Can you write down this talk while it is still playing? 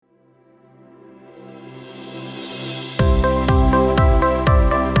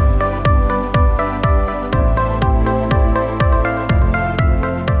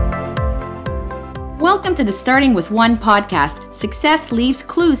Welcome to the Starting With One podcast, Success Leaves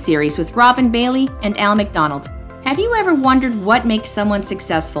Clues series with Robin Bailey and Al McDonald. Have you ever wondered what makes someone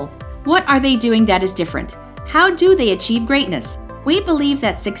successful? What are they doing that is different? How do they achieve greatness? We believe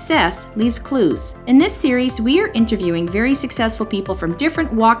that success leaves clues. In this series, we are interviewing very successful people from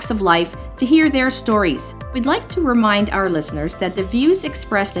different walks of life to hear their stories. We'd like to remind our listeners that the views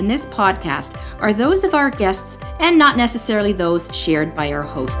expressed in this podcast are those of our guests and not necessarily those shared by our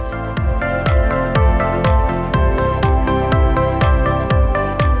hosts.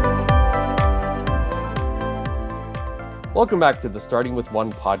 Welcome back to the Starting With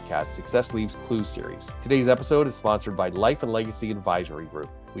One podcast, Success Leaves Clues series. Today's episode is sponsored by Life and Legacy Advisory Group.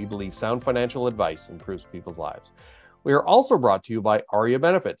 We believe sound financial advice improves people's lives. We are also brought to you by ARIA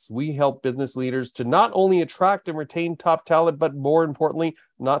Benefits. We help business leaders to not only attract and retain top talent, but more importantly,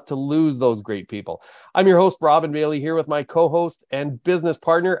 not to lose those great people. I'm your host, Robin Bailey, here with my co-host and business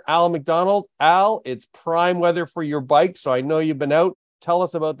partner, Al McDonald. Al, it's prime weather for your bike, so I know you've been out. Tell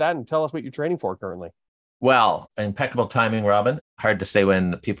us about that and tell us what you're training for currently. Well, impeccable timing, Robin. Hard to say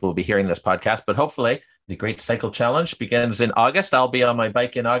when people will be hearing this podcast, but hopefully the Great Cycle Challenge begins in August. I'll be on my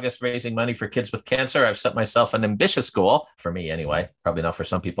bike in August raising money for kids with cancer. I've set myself an ambitious goal, for me anyway, probably not for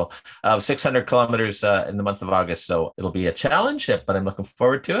some people, of 600 kilometers in the month of August. So it'll be a challenge, but I'm looking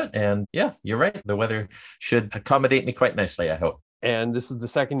forward to it. And yeah, you're right. The weather should accommodate me quite nicely, I hope. And this is the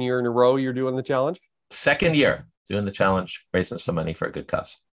second year in a row you're doing the challenge? Second year doing the challenge, raising some money for a good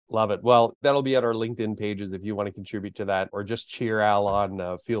cause. Love it. Well, that'll be at our LinkedIn pages if you want to contribute to that or just cheer Al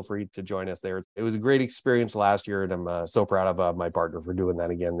on. Feel free to join us there. It was a great experience last year, and I'm so proud of my partner for doing that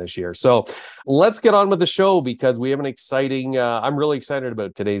again this year. So let's get on with the show because we have an exciting, I'm really excited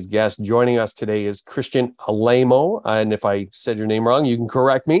about today's guest. Joining us today is Christian Alaimo. And if I said your name wrong, you can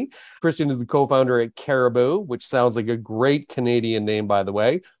correct me. Christian is the co-founder at Caribou, which sounds like a great Canadian name, by the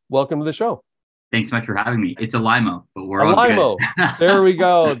way. Welcome to the show. Thanks so much for having me. It's a limo, but we're all good. There we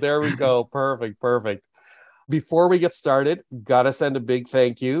go. There we go. Perfect. Before we get started, got to send a big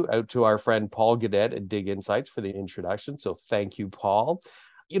thank you out to our friend Paul Gadet at Dig Insights for the introduction. So thank you, Paul.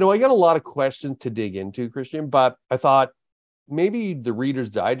 I got a lot of questions to dig into, Christian, but I thought maybe the Reader's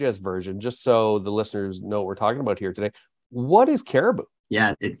Digest version, just so the listeners know what we're talking about here today. What is Caribou?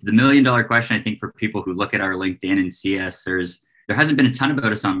 Yeah, it's the $1 million question, I think, for people who look at our LinkedIn and see us. There hasn't been a ton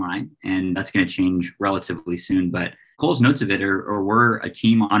about us online, and that's going to change relatively soon. But Cole's notes of it are we're a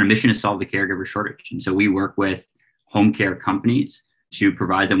team on a mission to solve the caregiver shortage. And so we work with home care companies to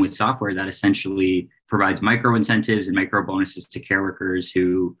provide them with software that essentially provides micro incentives and micro bonuses to care workers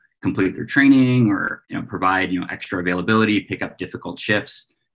who complete their training or provide extra availability, pick up difficult shifts.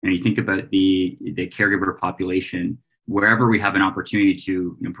 And you think about the caregiver population. Wherever we have an opportunity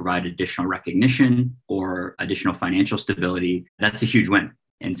to provide additional recognition or additional financial stability, that's a huge win.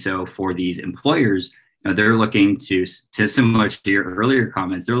 And so for these employers, they're looking to similar to your earlier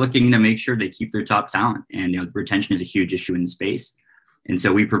comments, they're looking to make sure they keep their top talent. And retention is a huge issue in the space. And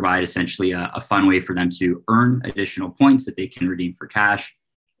so we provide essentially a fun way for them to earn additional points that they can redeem for cash.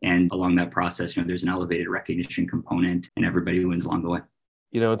 And along that process, there's an elevated recognition component and everybody wins along the way.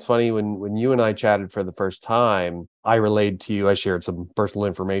 It's funny when you and I chatted for the first time, I relayed to you, I shared some personal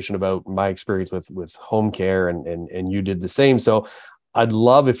information about my experience with home care and you did the same. So I'd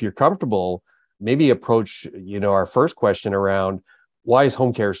love, if you're comfortable, maybe approach, our first question around why is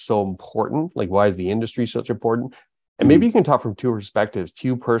home care so important? Like, why is the industry such important? And maybe you can talk from two perspectives, to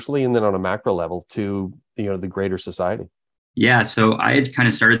you personally, and then on a macro level to, the greater society. Yeah, so I had kind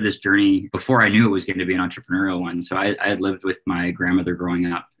of started this journey before I knew it was going to be an entrepreneurial one. So I had lived with my grandmother growing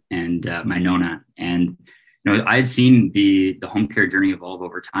up and my Nona. And, I had seen the home care journey evolve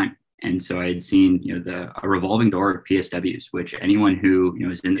over time. And so I had seen, a revolving door of PSWs, which anyone who,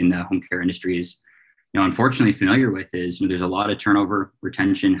 is in the home care industry is, unfortunately familiar with is, there's a lot of turnover.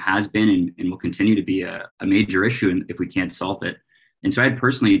 Retention has been and will continue to be a major issue if we can't solve it. And so I had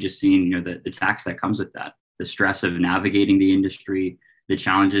personally just seen, the tax that comes with that. The stress of navigating the industry, the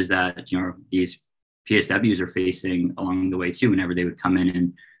challenges that these PSWs are facing along the way too. Whenever they would come in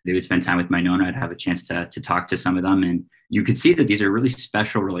and they would spend time with my Nona, I'd have a chance to talk to some of them, and you could see that these are really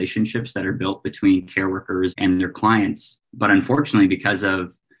special relationships that are built between care workers and their clients. But unfortunately, because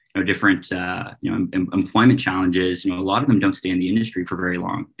of different employment challenges, a lot of them don't stay in the industry for very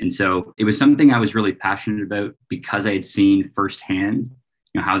long. And so it was something I was really passionate about because I had seen firsthand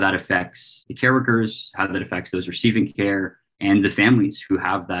how that affects the care workers, how that affects those receiving care, and the families who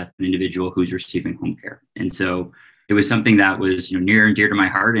have that individual who's receiving home care. And so it was something that was near and dear to my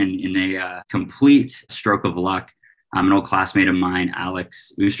heart. And in a complete stroke of luck, An old classmate of mine,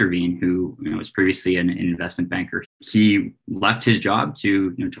 Alex Oosterveen, who was previously an investment banker, he left his job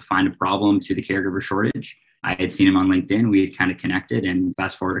to to find a problem to the caregiver shortage. I had seen him on LinkedIn. We had kind of connected, and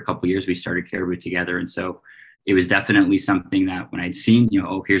fast forward a couple of years, we started Caribou together. And so it was definitely something that when I'd seen,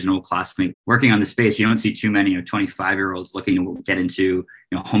 oh, here's an old classmate working on the space. You don't see too many 25-year-olds looking to get into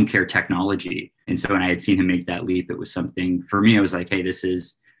home care technology. And so when I had seen him make that leap, it was something for me. I was like, hey,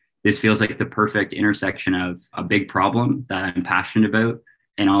 this feels like the perfect intersection of a big problem that I'm passionate about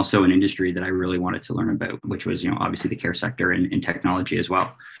and also an industry that I really wanted to learn about, which was, obviously the care sector and technology as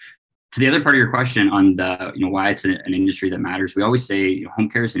well. To the other part of your question on the, why it's an industry that matters, we always say home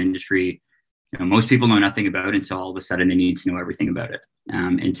care is an industry, most people know nothing about it until all of a sudden they need to know everything about it.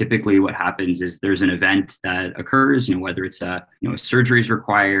 And typically what happens is there's an event that occurs, whether it's a surgery is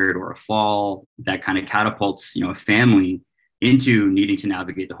required or a fall that kind of catapults, a family into needing to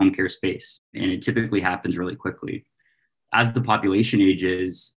navigate the home care space. And it typically happens really quickly. As the population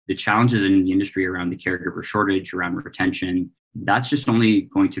ages, the challenges in the industry around the caregiver shortage, around retention, that's just only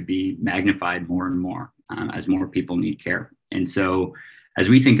going to be magnified more and more as more people need care. And so as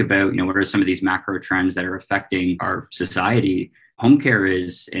we think about, what are some of these macro trends that are affecting our society, home care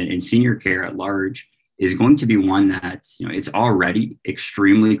is, and senior care at large, is going to be one that, it's already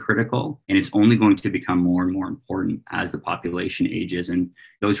extremely critical, and it's only going to become more and more important as the population ages. And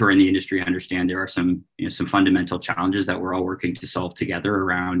those who are in the industry understand there are some fundamental challenges that we're all working to solve together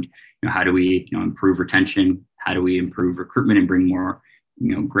around, how do we, improve retention? How do we improve recruitment and bring more,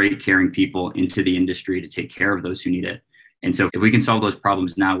 great caring people into the industry to take care of those who need it? And so if we can solve those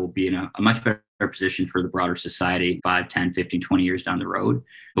problems now, we'll be in a much better position for the broader society 5, 10, 15, 20 years down the road.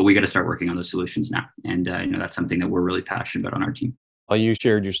 But we got to start working on those solutions now. And that's something that we're really passionate about on our team. Well, you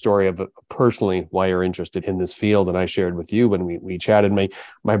shared your story of personally why you're interested in this field. And I shared with you when we chatted,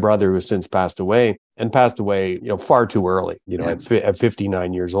 my brother, who has since passed away far too early, at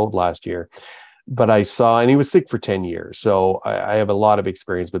 59 years old last year. But I saw, and he was sick for 10 years. So I have a lot of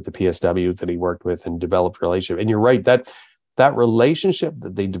experience with the PSWs that he worked with and developed relationship. And you're right, that relationship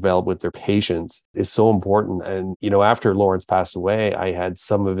that they develop with their patients is so important. And, after Lawrence passed away, I had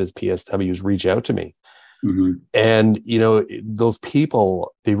some of his PSWs reach out to me. Mm-hmm. And, those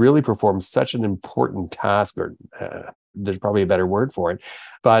people, they really perform such an important task, or there's probably a better word for it.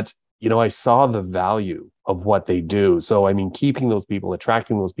 But, I saw the value of what they do. So, keeping those people,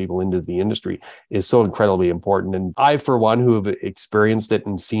 attracting those people into the industry is so incredibly important. And I, for one, who have experienced it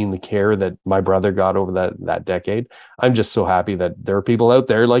and seen the care that my brother got over that decade, I'm just so happy that there are people out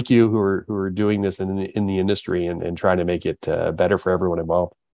there like you who are doing this in the industry and trying to make it better for everyone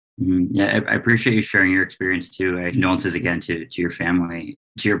involved. Mm-hmm. Yeah, I appreciate you sharing your experience too. Condolences again to your family.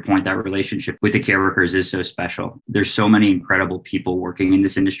 To your point, that relationship with the care workers is so special. There's so many incredible people working in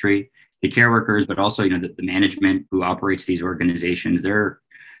this industry, the care workers, but also, the management who operates these organizations. They're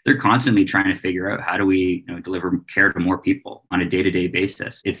constantly trying to figure out how do we deliver care to more people on a day-to-day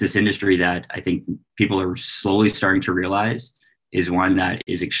basis. It's this industry that I think people are slowly starting to realize is one that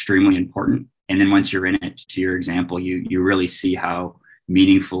is extremely important. And then once you're in it, to your example, you really see how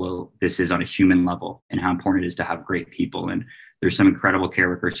meaningful this is on a human level and how important it is to have great people. And there's some incredible care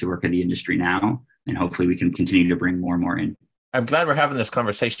workers who work in the industry now, and hopefully we can continue to bring more and more in. I'm glad we're having this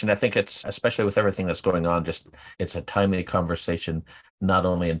conversation. I think it's, especially with everything that's going on, it's a timely conversation, not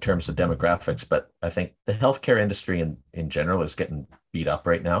only in terms of demographics, but I think the healthcare industry in general is getting beat up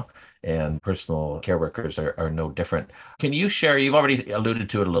right now, and personal care workers are no different. Can you share, you've already alluded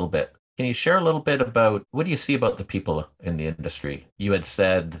to it a little bit, can you share a little bit about what do you see about the people in the industry? You had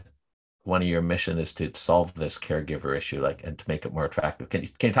said one of your mission is to solve this caregiver issue, and to make it more attractive. Can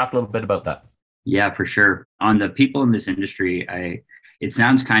you talk a little bit about that? Yeah, for sure. On the people in this industry, it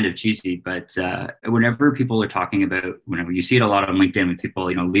sounds kind of cheesy, but whenever people are talking about, whenever you see it a lot on LinkedIn, when people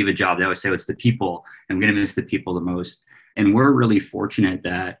leave a job, they always say, it's the people. I'm going to miss the people the most. And we're really fortunate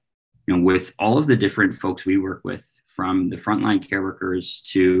that with all of the different folks we work with, from the frontline care workers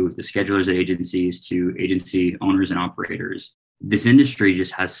to the schedulers at agencies to agency owners and operators, this industry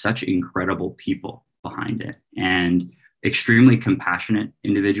just has such incredible people behind it and extremely compassionate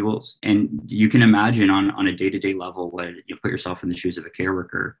individuals. And you can imagine on a day-to-day level, when you put yourself in the shoes of a care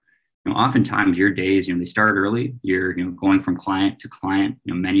worker, oftentimes your days, they start early, you're going from client to client.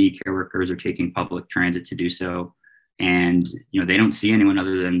 Many care workers are taking public transit to do so. And, they don't see anyone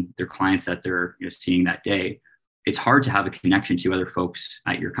other than their clients that they're seeing that day. It's hard to have a connection to other folks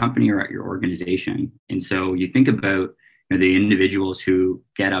at your company or at your organization. And so you think about the individuals who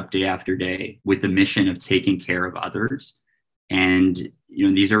get up day after day with the mission of taking care of others. And,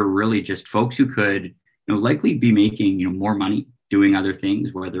 these are really just folks who could likely be making, more money doing other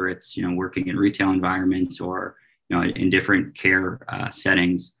things, whether it's, working in retail environments or, in different care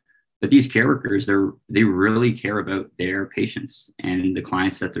settings. But these care workers, they really care about their patients and the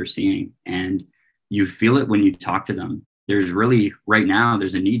clients that they're seeing. And you feel it when you talk to them. There's really, right now,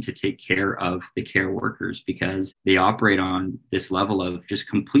 there's a need to take care of the care workers because they operate on this level of just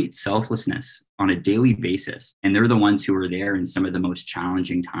complete selflessness on a daily basis. And they're the ones who are there in some of the most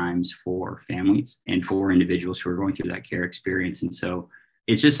challenging times for families and for individuals who are going through that care experience. And so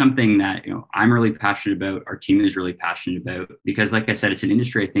it's just something that, I'm really passionate about. Our team is really passionate about because, like I said, it's an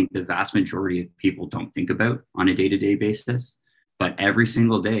industry I think the vast majority of people don't think about on a day-to-day basis. But every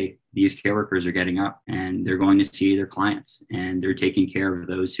single day, these care workers are getting up and they're going to see their clients and they're taking care of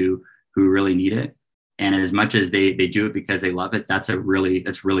those who really need it. And as much as they do it because they love it, that's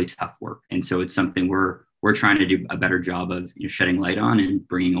really tough work. And so it's something we're trying to do a better job of shedding light on and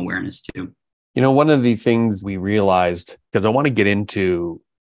bringing awareness to. One of the things we realized, because I want to get into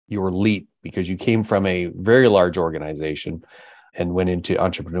your leap, because you came from a very large organization and went into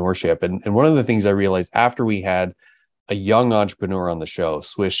entrepreneurship. And one of the things I realized after we had a young entrepreneur on the show,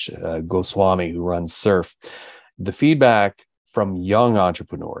 Swish Goswami, who runs Surf, the feedback from young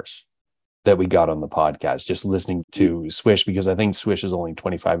entrepreneurs that we got on the podcast, just listening to Swish, because I think Swish is only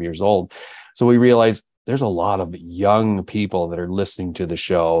 25 years old. So we realized there's a lot of young people that are listening to the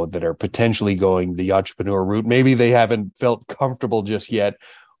show that are potentially going the entrepreneur route. Maybe they haven't felt comfortable just yet.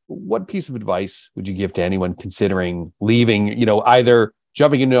 What piece of advice would you give to anyone considering leaving, either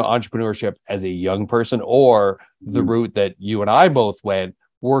jumping into entrepreneurship as a young person or the route that you and I both went,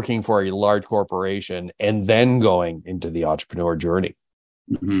 working for a large corporation and then going into the entrepreneur journey?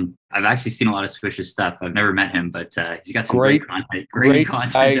 Mm-hmm. I've actually seen a lot of Swish's stuff. I've never met him, but he's got some great content. Great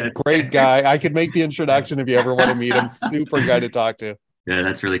content. Great guy. I could make the introduction if you ever want to meet him. Super guy to talk to. Yeah,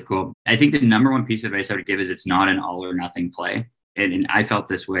 that's really cool. I think the number one piece of advice I would give is it's not an all or nothing play. And I felt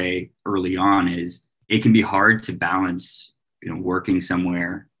this way early on, is it can be hard to balance, working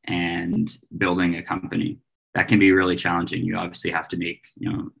somewhere and building a company. That can be really challenging. You obviously have to make,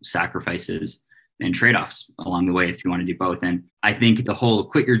 sacrifices and trade-offs along the way if you want to do both. And I think the whole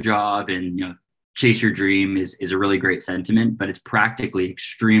quit your job and, chase your dream is a really great sentiment, but it's practically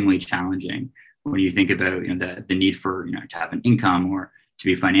extremely challenging when you think about, the need for, to have an income or to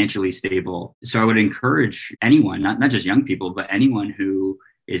be financially stable. So I would encourage anyone, not just young people, but anyone who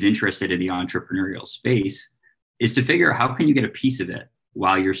is interested in the entrepreneurial space, is to figure out how can you get a piece of it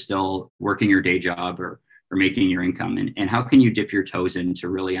while you're still working your day job or making your income, and how can you dip your toes in to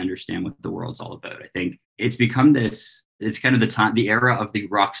really understand what the world's all about. I think it's become it's kind of the era of the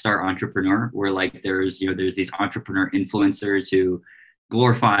rock star entrepreneur, where there's these entrepreneur influencers who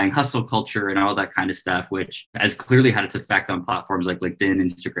glorifying hustle culture and all that kind of stuff, which has clearly had its effect on platforms like LinkedIn,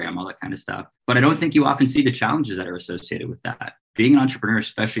 Instagram, all that kind of stuff. But I don't think you often see the challenges that are associated with that. Being an entrepreneur,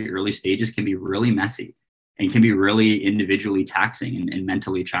 especially early stages, can be really messy and can be really individually taxing and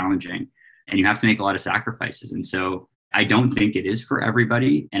mentally challenging. And you have to make a lot of sacrifices. And so I don't think it is for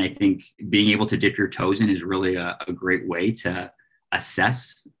everybody. And I think being able to dip your toes in is really a great way to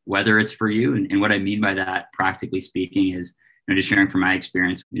assess whether it's for you. And what I mean by that, practically speaking, is just sharing from my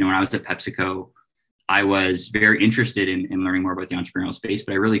experience. When I was at PepsiCo, I was very interested in learning more about the entrepreneurial space,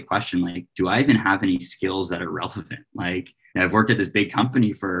 but I really questioned, do I even have any skills that are relevant? I've worked at this big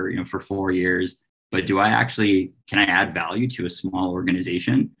company for 4 years, but can I add value to a small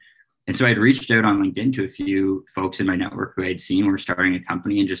organization? And so I'd reached out on LinkedIn to a few folks in my network who I'd seen were starting a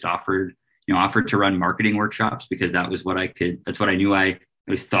company and just offered to run marketing workshops, because that's what I knew I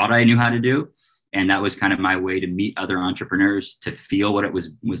always thought I knew how to do. And that was kind of my way to meet other entrepreneurs, to feel what it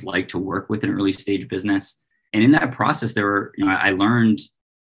was like to work with an early stage business. And in that process, I learned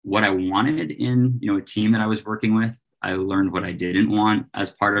what I wanted in, a team that I was working with. I learned what I didn't want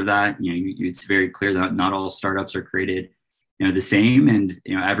as part of that. It's very clear that not all startups are created the same, and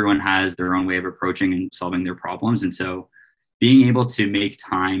everyone has their own way of approaching and solving their problems. And so being able to make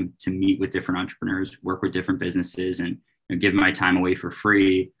time to meet with different entrepreneurs, work with different businesses, and give my time away for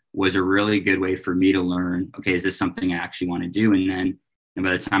free was a really good way for me to learn, okay, is this something I actually want to do? And then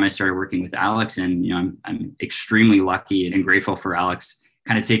by the time I started working with Alex, and I'm extremely lucky and grateful for Alex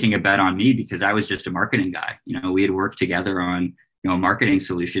kind of taking a bet on me, because I was just a marketing guy. We had worked together on a marketing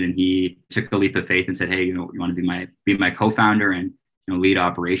solution, and he took a leap of faith and said, hey, you want to be my co-founder and lead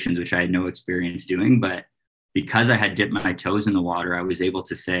operations, which I had no experience doing. But because I had dipped my toes in the water, I was able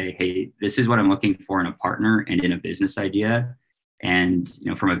to say, hey, this is what I'm looking for in a partner and in a business idea. And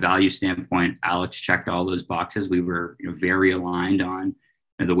from a value standpoint, Alex checked all those boxes. We were very aligned on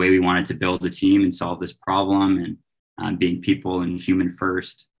the way we wanted to build a team and solve this problem, and being people and human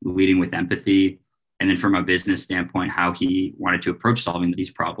first, leading with empathy. And then from a business standpoint, how he wanted to approach solving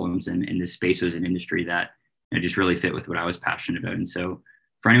these problems. And this space was an industry that just really fit with what I was passionate about. And so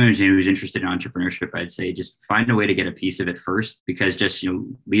for anyone who's interested in entrepreneurship, I'd say just find a way to get a piece of it first, because just,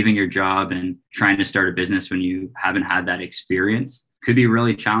 leaving your job and trying to start a business when you haven't had that experience could be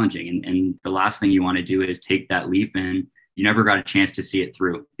really challenging. And the last thing you want to do is take that leap and you never got a chance to see it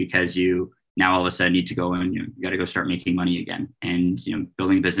through, because you now all of a sudden need to go and you got to go start making money again. And,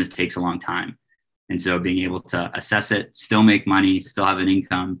 building a business takes a long time. And so being able to assess it, still make money, still have an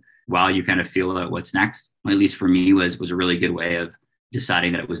income while you kind of feel out what's next, at least for me, was a really good way of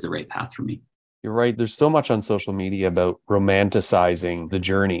deciding that it was the right path for me. You're right. There's so much on social media about romanticizing the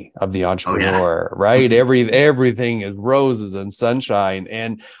journey of the entrepreneur, right? Everything is roses and sunshine.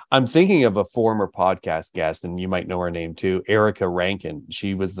 And I'm thinking of a former podcast guest, and you might know her name too, Erica Rankin.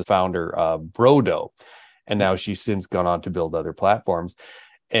 She was the founder of Brodo, and now she's since gone on to build other platforms.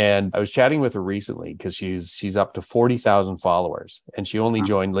 And I was chatting with her recently because she's up to 40,000 followers, and she only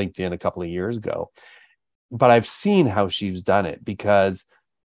joined LinkedIn a couple of years ago. But I've seen how she's done it because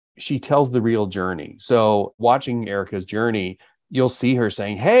she tells the real journey. So watching Erica's journey, you'll see her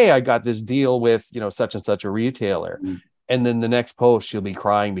saying, hey, I got this deal with, such and such a retailer. Mm. And then the next post, she'll be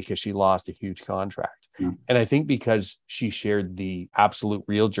crying because she lost a huge contract. Mm. And I think because she shared the absolute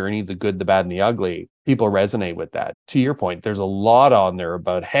real journey, the good, the bad, and the ugly, people resonate with that. To your point, there's a lot on there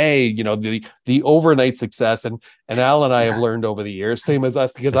about, hey, the overnight success. And Al and I have learned over the years, same as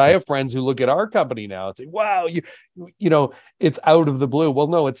us, because I have friends who look at our company now and say, wow, it's out of the blue. Well,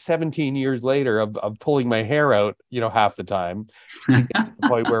 no, it's 17 years later of pulling my hair out, half the time to get to the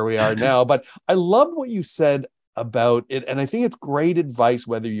point where we are now. But I love what you said about it. And I think it's great advice,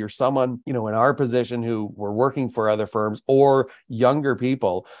 whether you're someone, in our position who were working for other firms or younger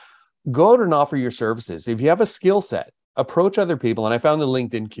people. Go out and offer your services. If you have a skill set, approach other people. And I found the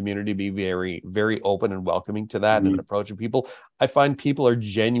LinkedIn community to be very, very open and welcoming to that and approaching people. I find people are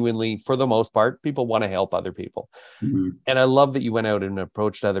genuinely, for the most part, people want to help other people. Mm-hmm. And I love that you went out and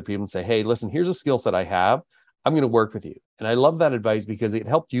approached other people and say, hey, listen, here's a skill set I have. I'm going to work with you. And I love that advice because it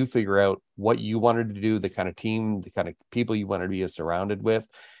helped you figure out what you wanted to do, the kind of team, the kind of people you wanted to be surrounded with.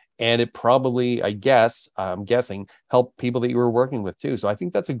 And it probably, I'm guessing, helped people that you were working with too. So I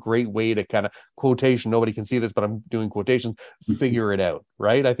think that's a great way to kind of quotation. Nobody can see this, but I'm doing quotations, figure it out,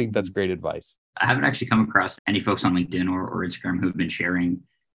 right? I think that's great advice. I haven't actually come across any folks on LinkedIn or Instagram who've been sharing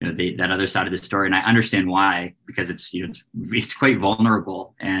that other side of the story. And I understand why, because it's quite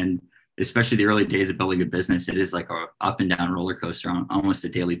vulnerable. And especially the early days of building a business, it is like a up and down roller coaster on almost a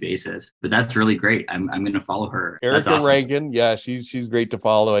daily basis. But that's really great. I'm going to follow her. Erica awesome. Rankin, yeah, she's great to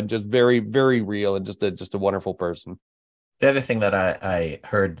follow and just very, very real and just a wonderful person. The other thing that I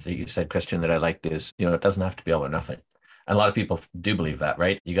heard that you said, Christian, that I liked is, it doesn't have to be all or nothing. And a lot of people do believe that,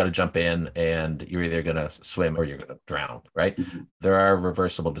 right? You got to jump in and you're either going to swim or you're going to drown, right? Mm-hmm. There are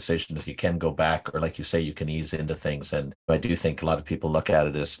reversible decisions. You can go back, or like you say, you can ease into things. And I do think a lot of people look at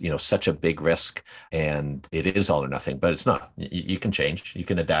it as, such a big risk, and it is all or nothing, but it's not. You can change, you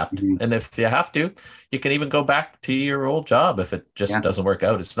can adapt. Mm-hmm. And if you have to, you can even go back to your old job if it just doesn't work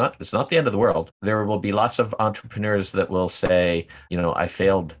out. It's not the end of the world. There will be lots of entrepreneurs that will say, I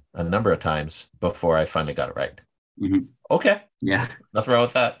failed a number of times before I finally got it right. Mm-hmm. Okay. Yeah. Nothing wrong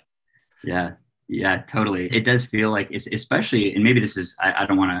with that. Yeah. Yeah, totally. It does feel like it's especially, and maybe this is, I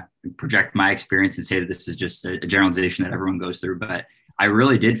don't want to project my experience and say that this is just a generalization that everyone goes through, but I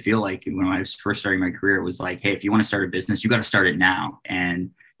really did feel like when I was first starting my career, it was like, hey, if you want to start a business, you got to start it now. And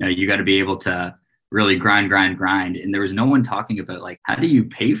you got to be able to really grind. And there was no one talking about like, how do you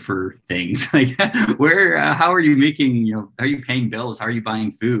pay for things? Like how are you making, how are you paying bills? How are you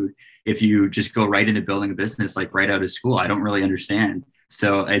buying food? If you just go right into building a business, like right out of school, I don't really understand.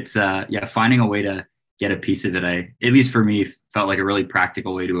 So it's, finding a way to get a piece of it, at least for me, felt like a really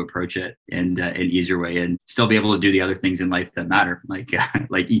practical way to approach it and an easier way, and still be able to do the other things in life that matter, like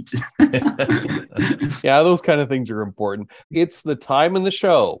eat. Yeah, those kind of things are important. It's the time in the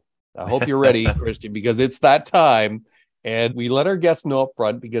show. I hope you're ready, Christian, because it's that time. And we let our guests know up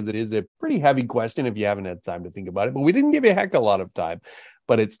front because it is a pretty heavy question if you haven't had time to think about it. But we didn't give you a heck of a lot of time.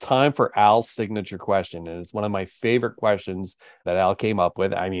 But it's time for Al's signature question. And it's one of my favorite questions that Al came up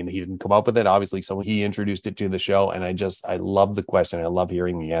with. I mean, he didn't come up with it, obviously. So he introduced it to the show. And I love the question. I love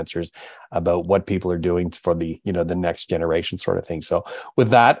hearing the answers about what people are doing for the next generation sort of thing. So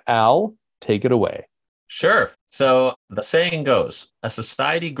with that, Al, take it away. Sure. So the saying goes, a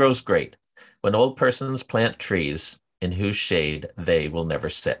society grows great when old persons plant trees in whose shade they will never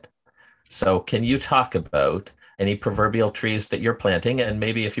sit. So can you talk about any proverbial trees that you're planting? And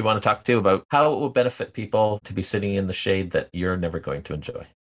maybe if you want to talk too about how it will benefit people to be sitting in the shade that you're never going to enjoy.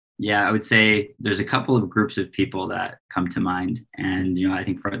 Yeah, I would say there's a couple of groups of people that come to mind. And, I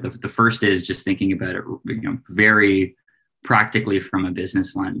think for the first is just thinking about it, very practically from a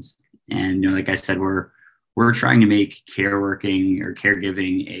business lens. And, like I said, we're trying to make care working or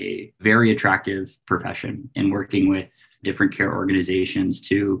caregiving a very attractive profession, and working with different care organizations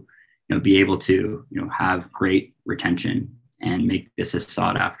to, be able to, have great retention and make this a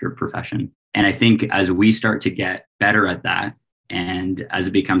sought after profession. And I think as we start to get better at that, and as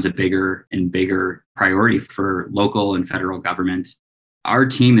it becomes a bigger and bigger priority for local and federal governments, our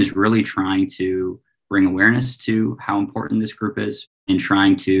team is really trying to bring awareness to how important this group is, and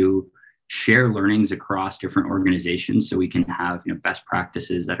trying to share learnings across different organizations so we can have best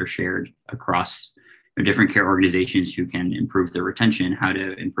practices that are shared across different care organizations who can improve their retention, how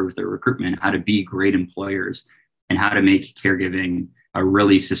to improve their recruitment, how to be great employers, and how to make caregiving a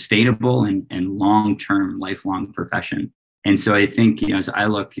really sustainable and long-term, lifelong profession. And so I think, as I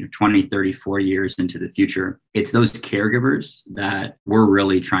look 20, 30, 40 years into the future, it's those caregivers that we're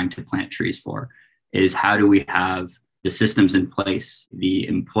really trying to plant trees for, is how do we have the systems in place, the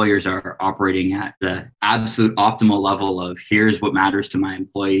employers are operating at the absolute optimal level of here's what matters to my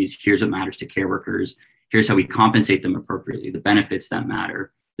employees, here's what matters to care workers, here's how we compensate them appropriately, the benefits that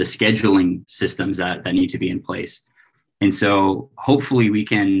matter, the scheduling systems that need to be in place. And so hopefully we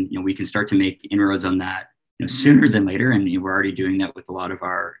can start to make inroads on that sooner than later. And we're already doing that with a lot of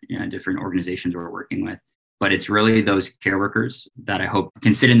our different organizations we're working with. But it's really those care workers that I hope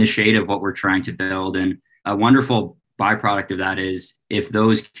can sit in the shade of what we're trying to build. And a wonderful byproduct of that is if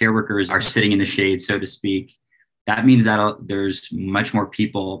those care workers are sitting in the shade, so to speak, that means that there's much more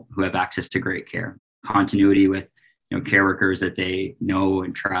people who have access to great care, continuity with care workers that they know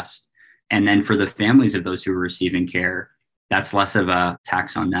and trust. And then for the families of those who are receiving care, that's less of a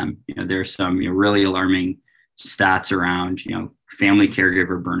tax on them. There's some really alarming stats around family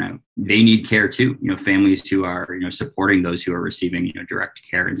caregiver burnout. They need care too. Families who are supporting those who are receiving direct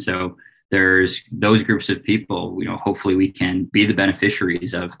care. And so there's those groups of people, hopefully we can be the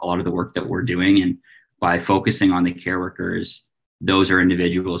beneficiaries of a lot of the work that we're doing. And by focusing on the care workers, those are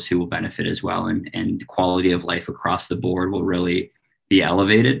individuals who will benefit as well. And quality of life across the board will really be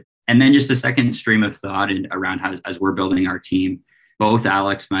elevated. And then just a second stream of thought around how, as we're building our team, both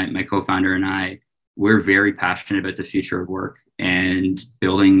Alex, my co-founder, and I, we're very passionate about the future of work and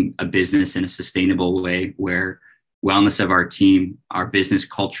building a business in a sustainable way where wellness of our team, our business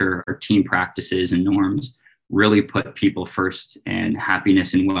culture, our team practices and norms really put people first and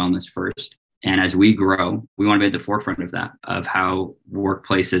happiness and wellness first. And as we grow, we want to be at the forefront of that, of how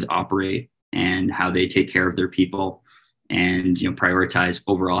workplaces operate and how they take care of their people and prioritize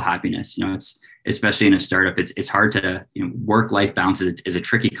overall happiness. It's especially in a startup, it's hard to work-life balance is a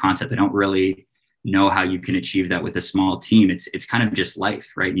tricky concept. I don't really know how you can achieve that with a small team. It's kind of just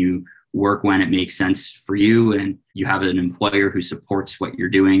life, right? You work when it makes sense for you, and you have an employer who supports what you're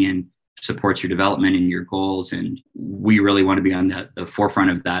doing and supports your development and your goals. And we really want to be on the forefront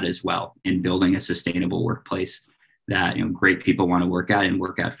of that as well, in building a sustainable workplace that great people want to work at and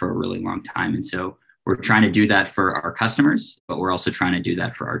work at for a really long time. And so we're trying to do that for our customers, but we're also trying to do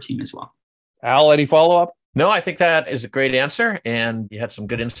that for our team as well. Al, any follow-up? No, I think that is a great answer. And you had some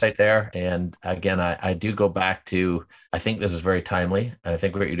good insight there. And again, I do go back to, I think this is very timely. And I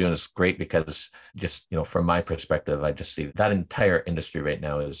think what you're doing is great because just, from my perspective, I just see that entire industry right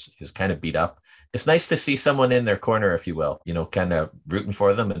now is kind of beat up. It's nice to see someone in their corner, if you will, kind of rooting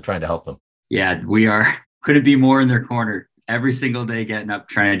for them and trying to help them. Yeah, we are. Couldn't be more in their corner every single day, getting up,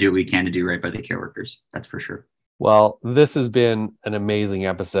 trying to do what we can to do right by the care workers. That's for sure. Well, this has been an amazing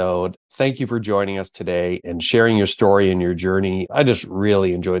episode. Thank you for joining us today and sharing your story and your journey. I just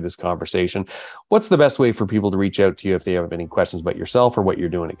really enjoyed this conversation. What's the best way for people to reach out to you if they have any questions about yourself or what you're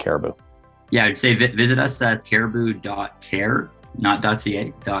doing at Caribou? Yeah, I'd say visit us at caribou.care, not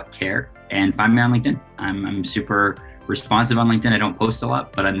 .ca, .care, and find me on LinkedIn. I'm super responsive on LinkedIn. I don't post a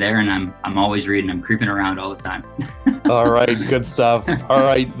lot, but I'm there and I'm always reading. I'm creeping around all the time. All right, good stuff. All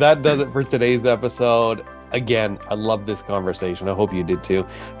right, that does it for today's episode. Again, I love this conversation. I hope you did too.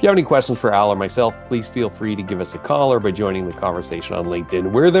 If you have any questions for Al or myself, please feel free to give us a call or by joining the conversation on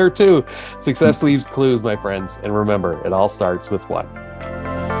LinkedIn. We're there too. Success leaves clues, my friends. And remember, it all starts with one.